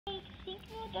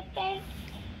defense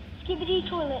Skibidi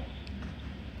Toilets.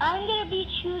 I'm going to be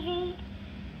choosing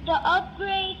the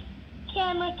upgrade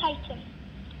Camera Titan.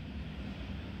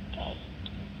 Okay.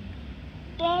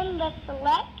 Then let's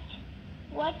select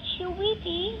what should we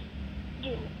be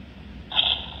doing.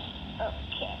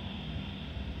 Okay.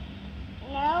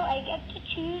 Now I get to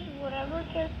choose whatever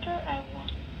character I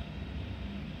want.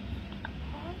 Come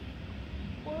on.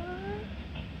 Work.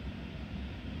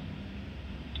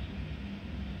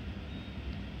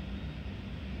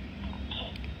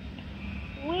 Okay.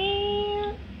 Where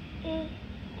is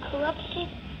Corrupted?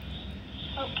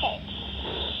 Okay.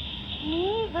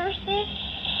 Me versus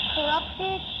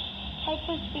Corrupted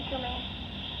Titan Speakerman.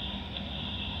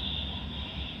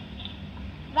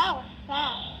 That was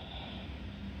fast.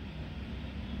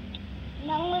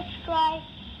 Now let's try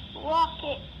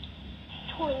Rocket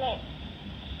Toilet.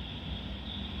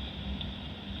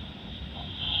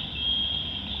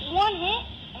 One hit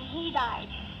and he died.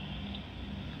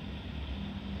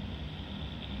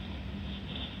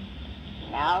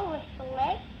 Now let's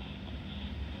select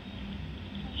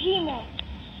G-Man.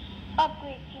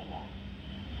 Upgrade G-Man.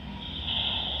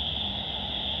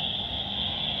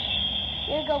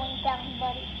 You're going down,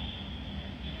 buddy.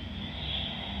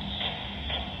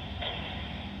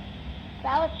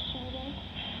 That was cheating.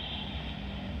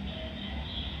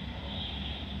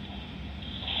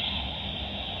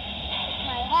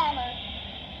 My hammer.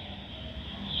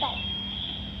 Shut.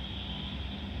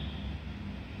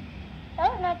 That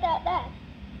was not that bad.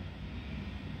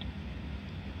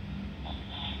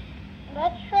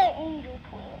 Let's try Angel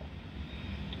Toilet.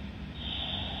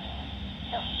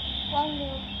 No, wrong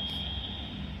move.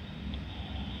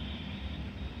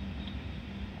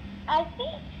 I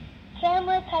think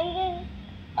Camera Titan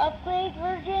upgrade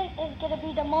version is going to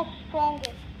be the most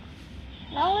strongest.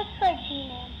 Now let's try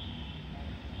G-Man.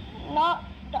 Not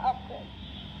the upgrade.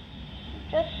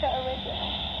 Just the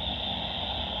original.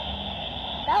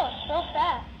 That was so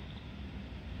fast.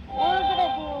 We're going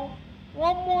to do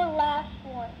one more last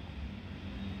one.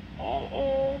 It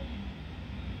is...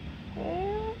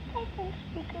 Where's Titan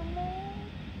Speakerman?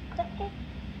 Click it.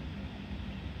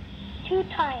 2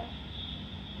 times.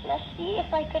 Let's see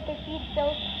if I could defeat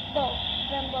them both.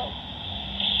 Come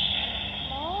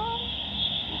on.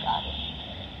 You got it.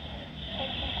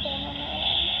 Titan Cameraman.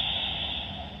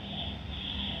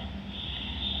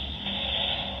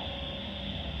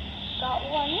 Got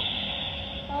one.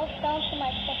 Now it's down to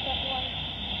my second one.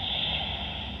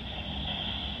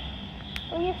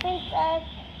 Who do you think that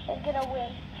is going to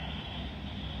win?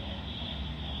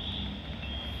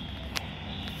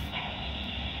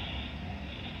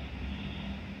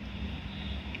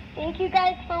 Thank you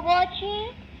guys for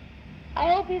watching.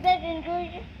 I hope you guys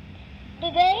enjoyed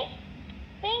the day.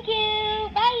 Thank you.